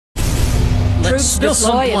Let's spill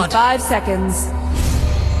some Deploy in blood. 5 seconds.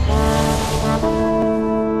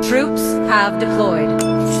 Troops have deployed.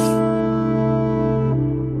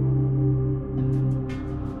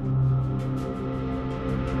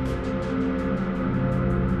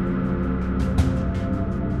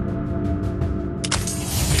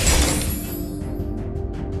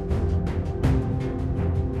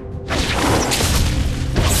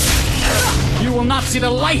 You will not see the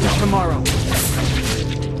light of tomorrow.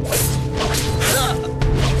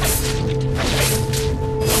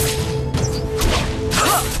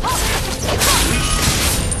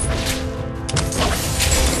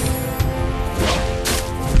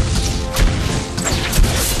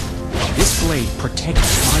 This blade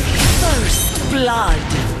protects my people. First blood.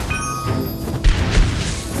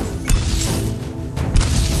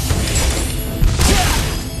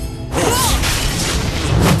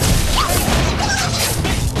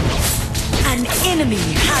 An enemy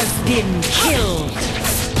has been killed.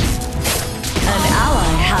 An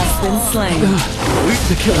ally has been slain.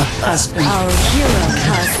 The killer has been... Our hero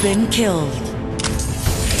has been killed.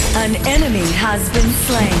 An enemy has been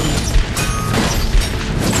slain.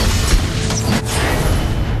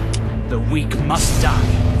 The weak must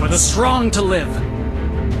die, for the strong to live.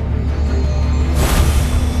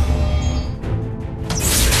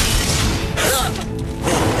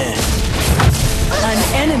 An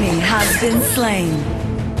enemy has been slain.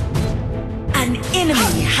 An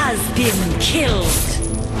enemy has been killed.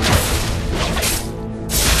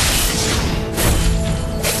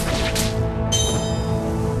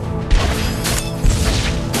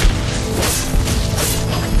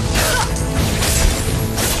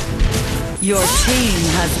 Your team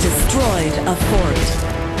has destroyed a fort.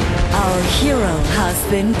 Our hero has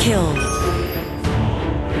been killed.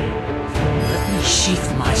 Let me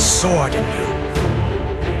sheath my sword in you.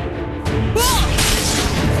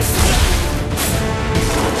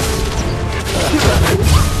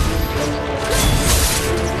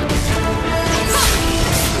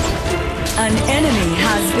 An enemy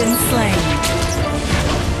has been slain.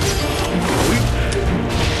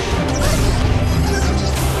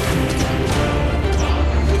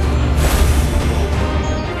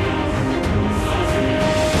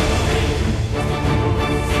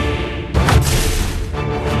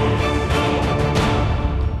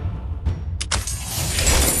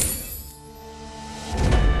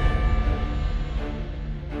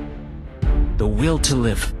 The will to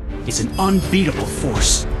live is an unbeatable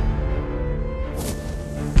force.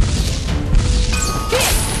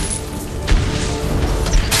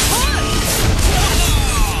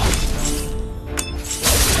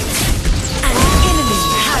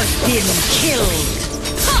 Killed.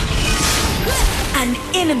 An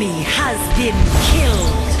enemy has been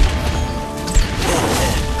killed.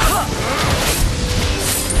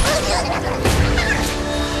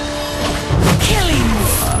 Killing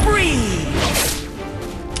spree.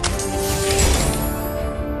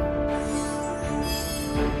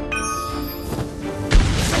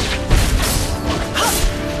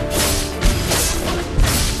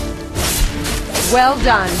 Well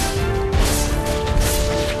done.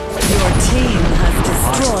 Your team has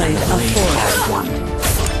destroyed a fort.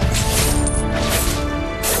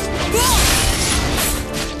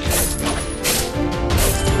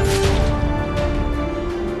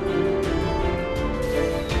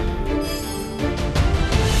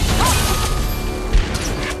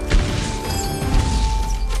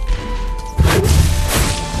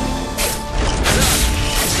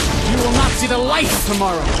 You will not see the light of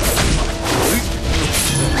tomorrow.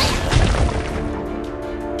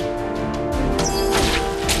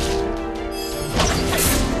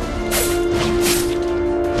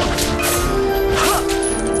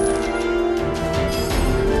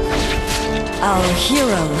 Our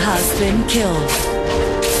hero has been killed.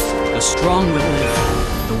 The strong will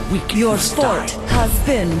live, the weak Your must fort die. has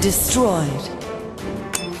been destroyed.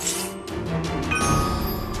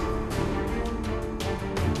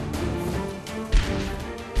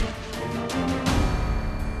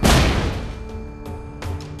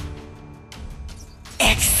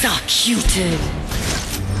 Executed.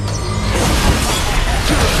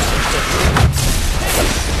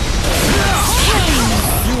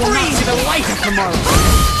 You will not see the light of tomorrow.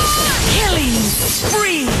 Killing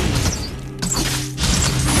spree.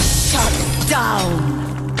 Shut down.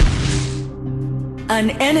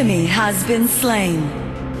 An enemy has been slain.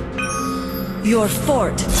 Your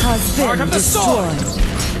fort has Part been of the sword. destroyed.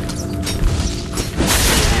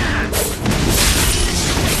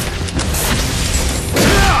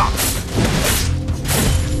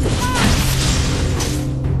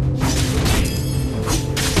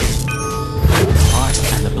 Art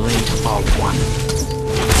and the blade are one.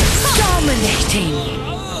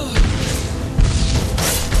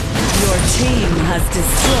 has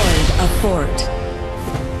destroyed a fort.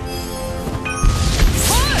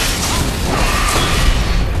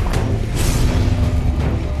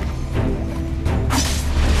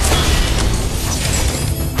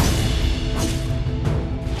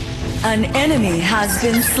 An enemy has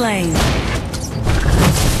been slain.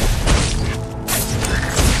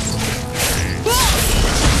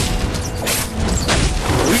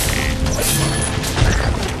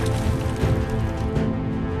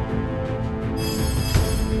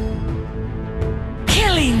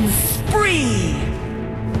 Killing spree!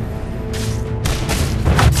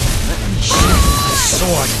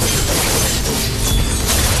 Sword.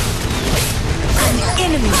 An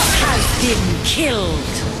enemy has been killed.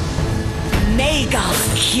 Mega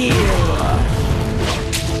kill!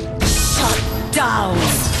 Shut down!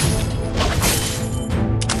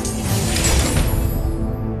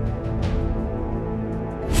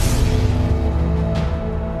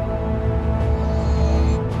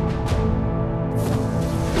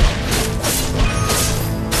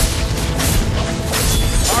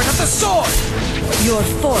 Art of the sword! Your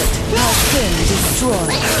fort has been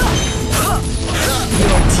destroyed.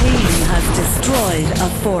 Your team has destroyed a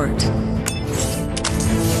fort.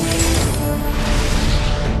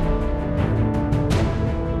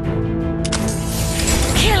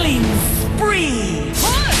 Killing spree!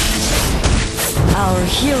 Our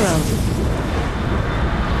hero.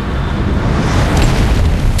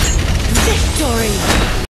 Victory!